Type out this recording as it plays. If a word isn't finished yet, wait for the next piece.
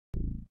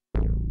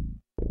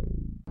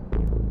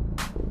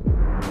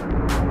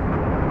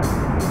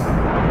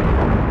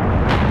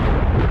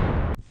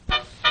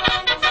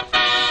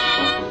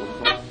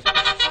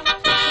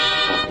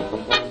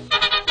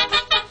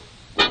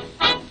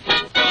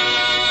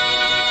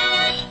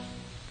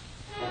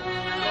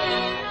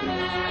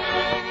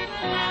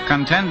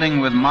Contending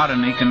with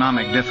modern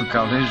economic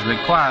difficulties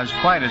requires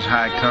quite as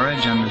high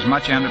courage and as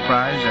much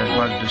enterprise as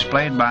was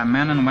displayed by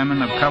men and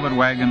women of covered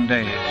wagon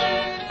days.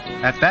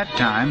 At that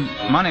time,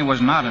 money was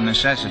not a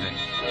necessity.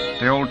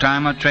 The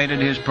old-timer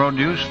traded his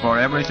produce for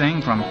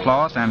everything from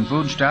cloth and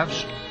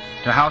foodstuffs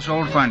to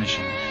household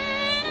furnishings.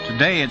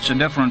 Today, it's a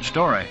different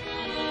story.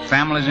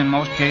 Families in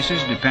most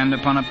cases depend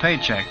upon a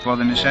paycheck for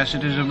the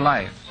necessities of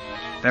life.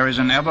 There is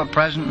an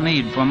ever-present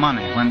need for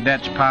money when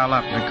debts pile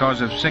up because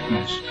of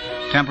sickness,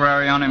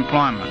 temporary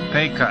unemployment,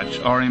 pay cuts,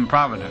 or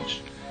improvidence.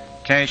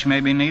 Cash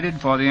may be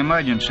needed for the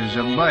emergencies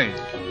of birth,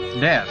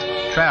 death,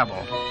 travel,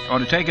 or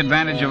to take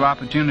advantage of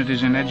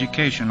opportunities in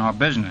education or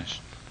business.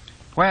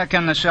 Where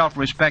can the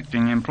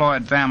self-respecting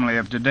employed family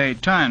of today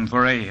turn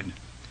for aid?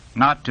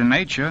 Not to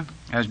nature,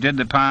 as did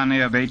the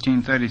pioneer of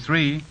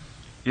 1833.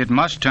 It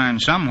must turn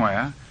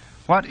somewhere.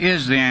 What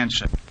is the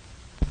answer?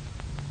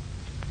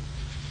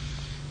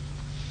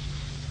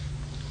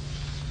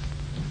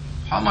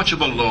 How much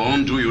of a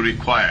loan do you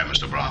require,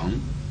 Mr.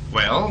 Brown?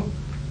 Well,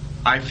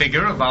 I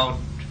figure about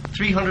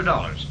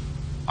 $300.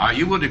 Are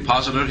you a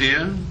depositor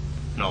here?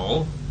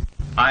 No,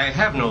 I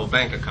have no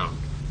bank account.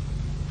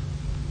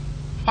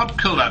 What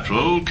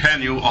collateral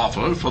can you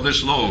offer for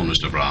this loan,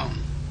 Mr. Brown?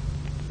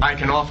 I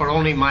can offer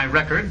only my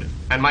record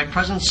and my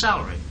present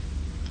salary.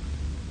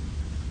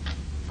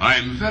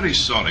 I'm very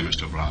sorry,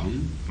 Mr.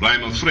 Brown, but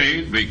I'm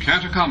afraid we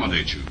can't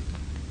accommodate you.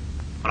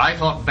 But I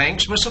thought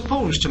banks were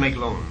supposed to make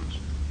loans.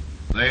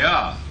 They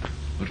are,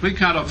 but we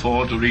can't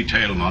afford to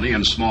retail money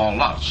in small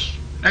lots,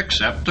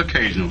 except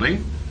occasionally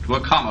to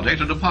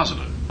accommodate a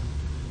depositor.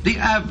 The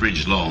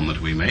average loan that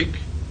we make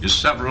is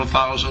several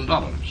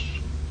 $1,000s.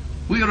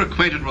 We are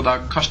acquainted with our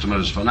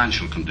customer's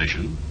financial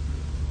condition,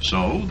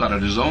 so that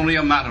it is only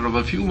a matter of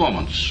a few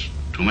moments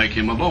to make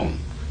him a loan.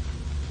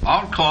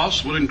 Our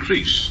costs will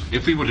increase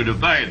if we were to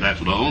divide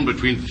that loan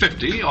between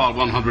 50 or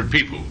 100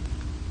 people.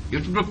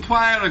 It would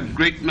require a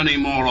great many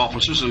more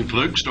officers and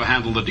clerks to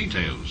handle the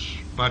details.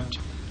 But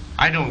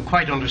I don't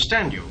quite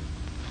understand you.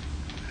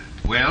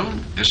 Well,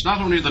 it's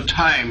not only the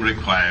time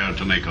required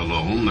to make a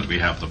loan that we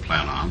have to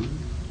plan on,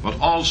 but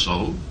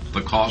also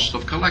the cost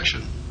of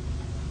collection.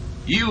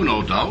 You,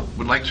 no doubt,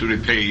 would like to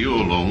repay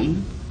your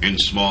loan in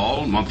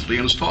small monthly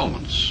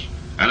installments.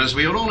 And as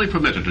we are only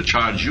permitted to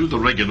charge you the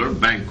regular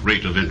bank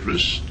rate of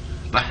interest,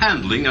 the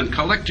handling and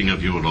collecting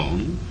of your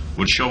loan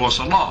would show us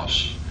a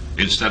loss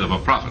instead of a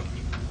profit.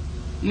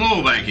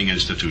 No banking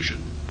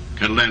institution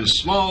can lend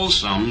small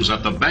sums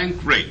at the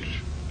bank rate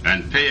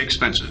and pay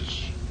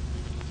expenses.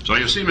 So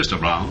you see, Mr.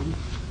 Brown,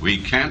 we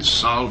can't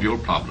solve your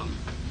problem.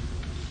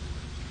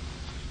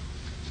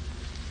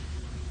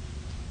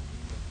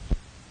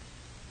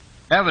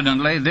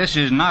 Evidently, this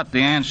is not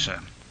the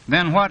answer.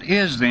 Then what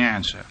is the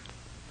answer?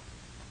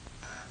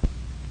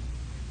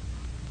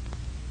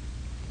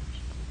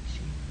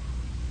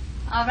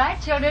 All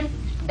right, children.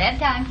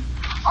 Bedtime.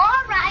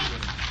 All right.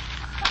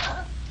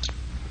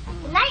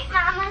 Night,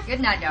 Mama. Good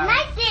night, darling.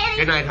 Night, Daddy.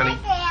 Good night, honey.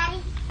 Night,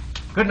 Daddy.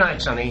 Good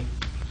night, Sonny.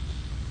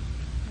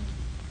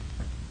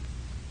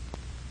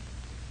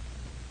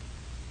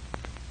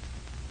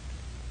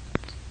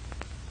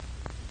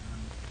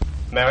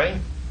 Mary,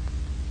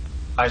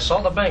 I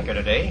saw the banker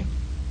today,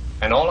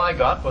 and all I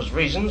got was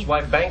reasons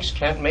why banks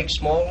can't make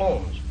small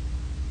loans.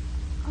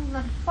 Oh,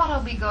 but what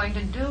are we going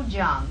to do,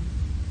 John?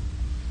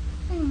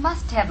 We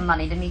must have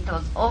money to meet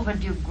those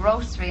overdue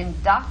grocery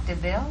and doctor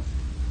bills.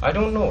 I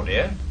don't know,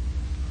 dear,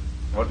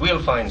 but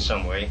we'll find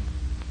some way.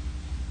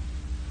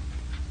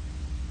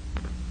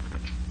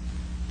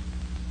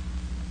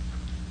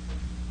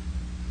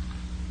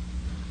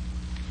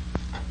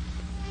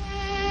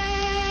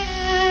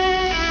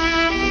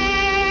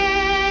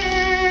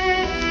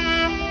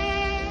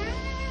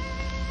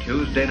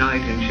 Tuesday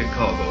night in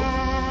Chicago,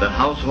 the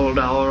Household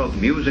Hour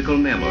of Musical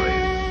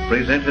Memories,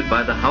 presented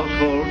by the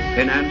Household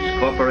Finance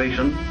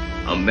Corporation,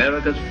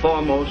 America's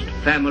foremost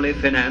family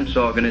finance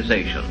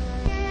organization.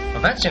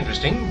 Well, that's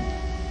interesting.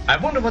 I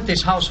wonder what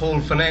this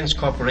Household Finance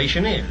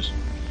Corporation is.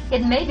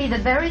 It may be the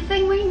very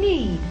thing we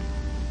need.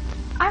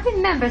 I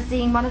remember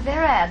seeing one of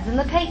their ads in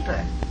the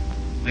paper.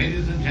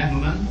 Ladies and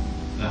gentlemen,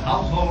 the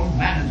Household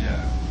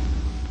Manager.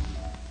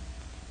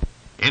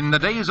 In the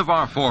days of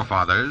our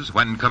forefathers,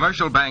 when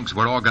commercial banks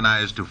were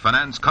organized to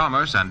finance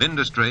commerce and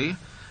industry,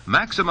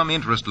 maximum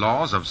interest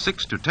laws of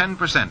 6 to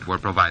 10% were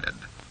provided.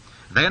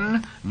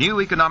 Then,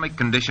 new economic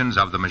conditions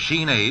of the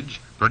machine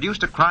age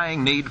produced a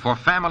crying need for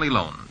family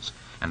loans,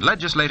 and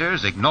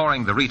legislators,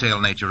 ignoring the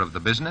retail nature of the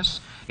business,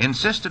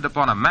 insisted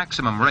upon a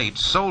maximum rate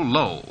so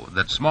low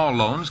that small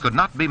loans could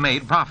not be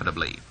made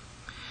profitably.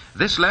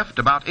 This left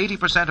about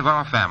 80% of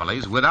our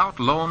families without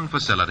loan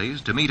facilities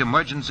to meet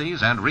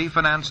emergencies and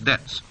refinance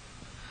debts.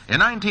 In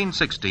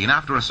 1916,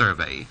 after a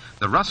survey,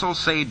 the Russell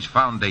Sage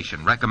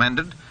Foundation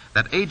recommended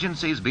that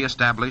agencies be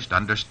established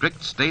under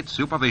strict state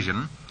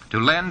supervision to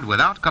lend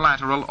without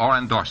collateral or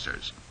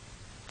endorsers,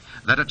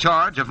 that a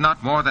charge of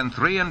not more than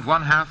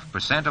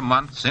 3.5% a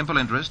month simple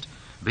interest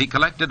be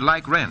collected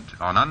like rent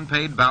on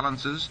unpaid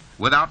balances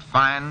without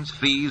fines,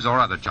 fees, or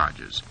other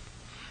charges,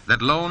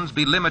 that loans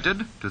be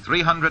limited to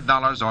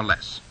 $300 or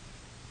less,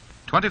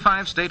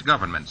 25 state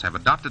governments have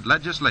adopted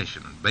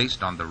legislation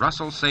based on the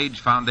Russell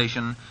Sage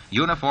Foundation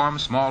Uniform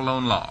Small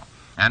Loan Law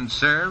and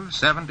serve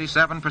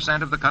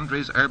 77% of the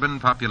country's urban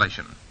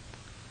population.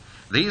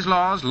 These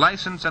laws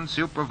license and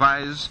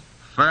supervise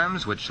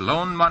firms which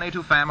loan money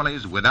to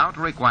families without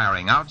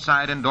requiring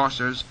outside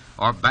endorsers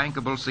or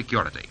bankable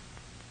security.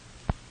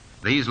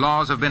 These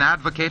laws have been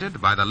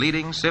advocated by the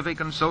leading civic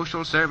and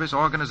social service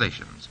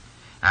organizations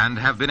and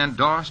have been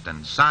endorsed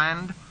and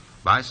signed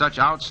by such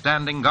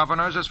outstanding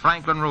governors as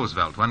Franklin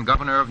Roosevelt when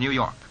governor of New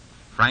York,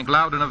 Frank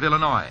Loudon of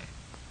Illinois,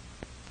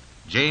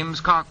 James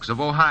Cox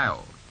of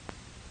Ohio,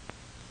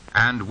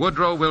 and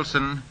Woodrow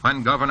Wilson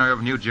when governor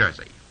of New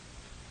Jersey.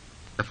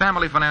 The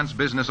family finance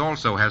business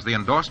also has the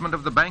endorsement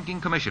of the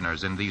banking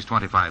commissioners in these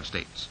 25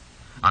 states.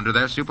 Under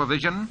their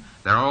supervision,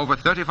 there are over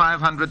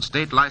 3,500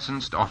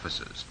 state-licensed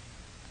offices.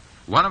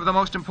 One of the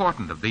most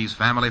important of these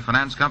family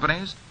finance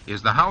companies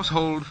is the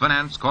Household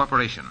Finance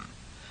Corporation.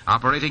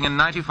 Operating in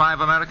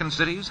 95 American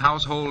cities,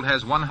 Household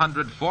has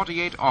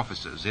 148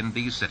 offices in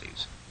these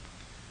cities.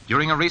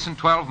 During a recent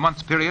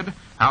 12-month period,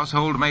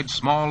 Household made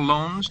small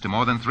loans to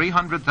more than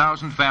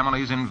 300,000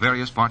 families in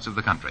various parts of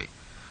the country.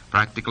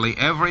 Practically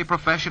every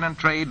profession and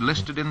trade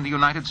listed in the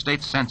United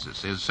States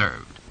Census is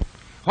served.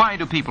 Why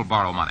do people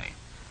borrow money?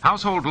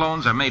 Household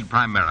loans are made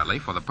primarily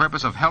for the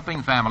purpose of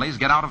helping families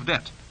get out of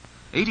debt.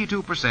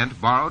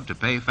 82% borrowed to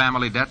pay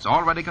family debts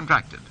already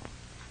contracted.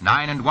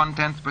 9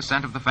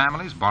 1/10% of the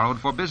families borrowed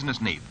for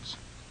business needs.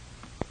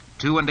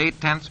 2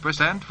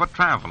 8/10% for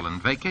travel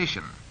and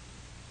vacation.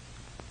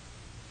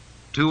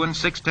 2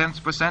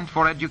 6/10%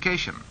 for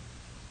education.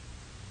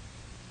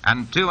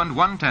 And 2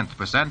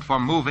 1/10% for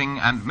moving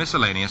and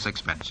miscellaneous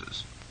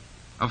expenses.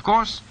 Of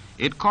course,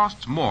 it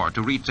costs more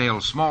to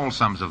retail small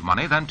sums of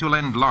money than to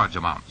lend large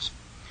amounts.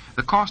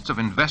 The costs of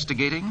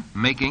investigating,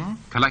 making,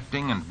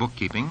 collecting, and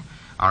bookkeeping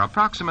are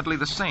approximately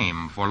the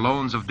same for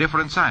loans of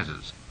different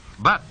sizes.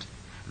 But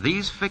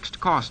these fixed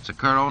costs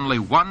occur only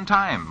one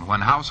time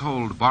when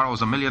Household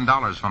borrows $1 million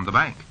from the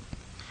bank.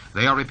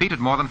 They are repeated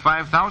more than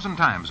 5,000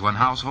 times when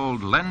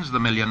Household lends the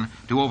million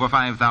to over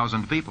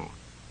 5,000 people.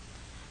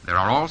 There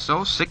are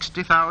also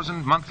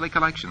 60,000 monthly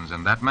collections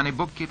and that many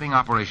bookkeeping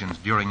operations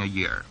during a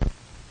year.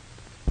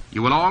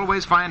 You will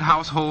always find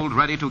Household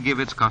ready to give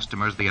its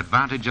customers the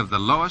advantage of the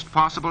lowest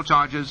possible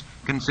charges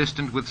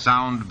consistent with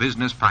sound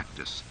business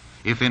practice.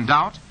 If in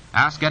doubt,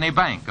 ask any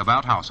bank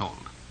about Household.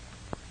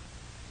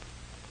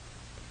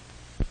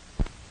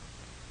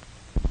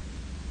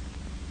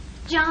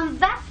 John,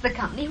 that's the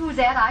company whose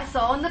ad I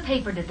saw in the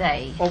paper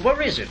today. Oh,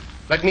 where is it?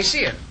 Let me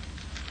see it.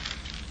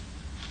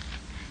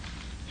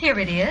 Here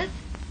it is.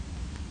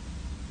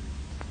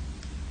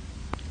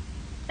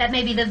 That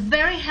may be the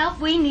very help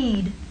we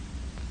need.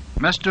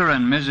 Mr.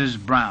 and Mrs.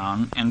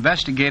 Brown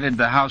investigated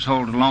the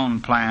household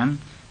loan plan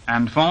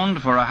and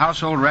phoned for a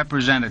household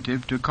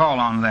representative to call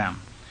on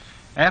them.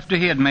 After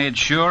he had made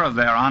sure of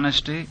their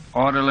honesty,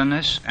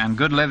 orderliness, and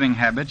good living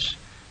habits,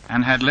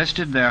 and had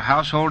listed their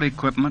household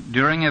equipment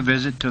during a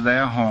visit to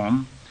their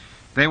home,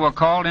 they were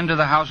called into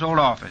the household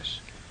office.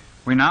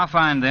 We now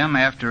find them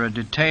after a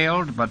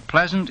detailed but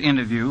pleasant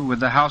interview with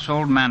the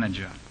household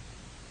manager.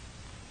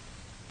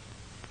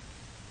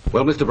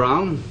 Well, Mr.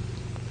 Brown,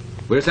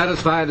 we're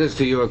satisfied as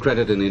to your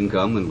credit and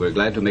income, and we're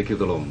glad to make you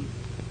the loan.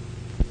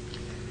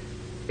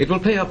 It will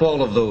pay up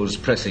all of those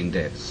pressing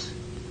debts.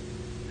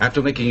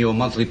 After making your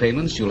monthly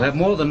payments, you'll have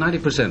more than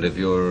 90% of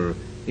your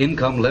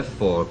income left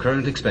for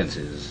current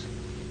expenses.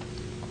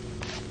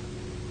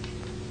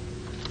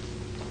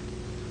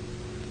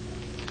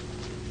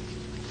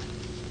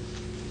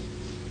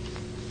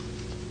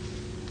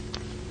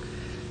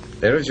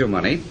 There is your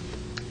money,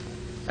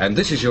 and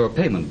this is your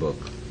payment book.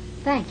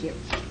 Thank you.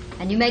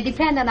 And you may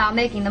depend on our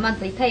making the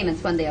monthly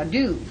payments when they are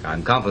due.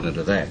 I'm confident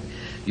of that.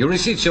 Your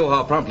receipts show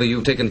how promptly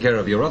you've taken care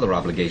of your other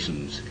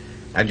obligations.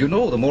 And you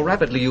know the more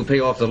rapidly you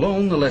pay off the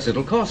loan, the less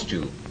it'll cost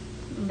you.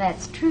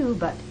 That's true,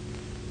 but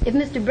if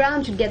Mr.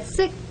 Brown should get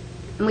sick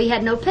and we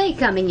had no pay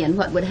coming in,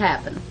 what would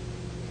happen?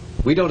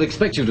 We don't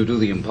expect you to do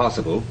the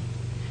impossible.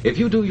 If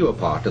you do your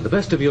part to the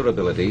best of your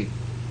ability,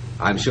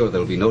 I'm sure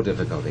there'll be no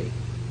difficulty.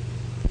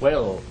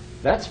 Well,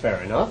 that's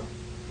fair enough.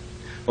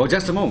 Oh,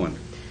 just a moment.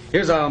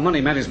 Here's our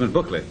money management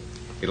booklet.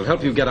 It'll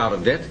help you get out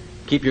of debt,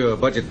 keep your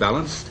budget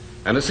balanced,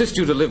 and assist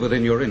you to live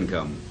within your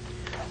income.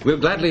 We'll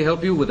gladly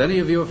help you with any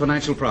of your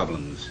financial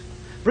problems.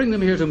 Bring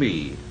them here to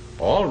me,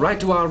 or write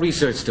to our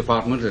research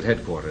department at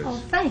headquarters.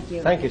 Oh, thank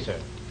you. Thank you, sir.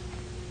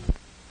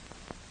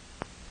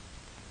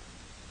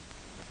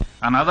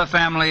 Another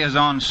family is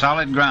on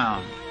solid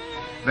ground.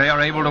 They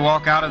are able to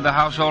walk out of the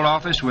household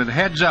office with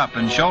heads up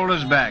and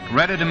shoulders back,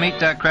 ready to meet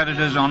their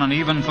creditors on an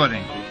even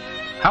footing.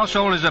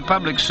 Household is a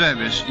public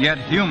service, yet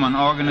human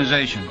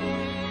organization.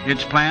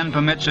 Its plan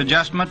permits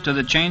adjustment to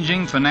the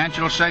changing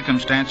financial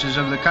circumstances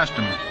of the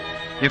customer.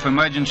 If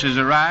emergencies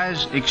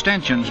arise,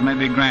 extensions may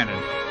be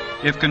granted.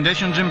 If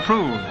conditions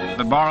improve,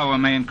 the borrower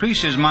may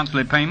increase his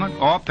monthly payment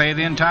or pay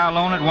the entire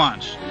loan at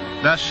once,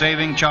 thus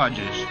saving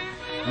charges.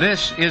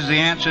 This is the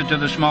answer to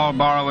the small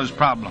borrower's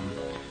problem.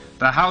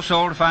 The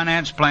household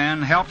finance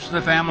plan helps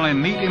the family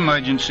meet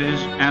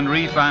emergencies and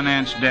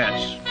refinance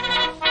debts.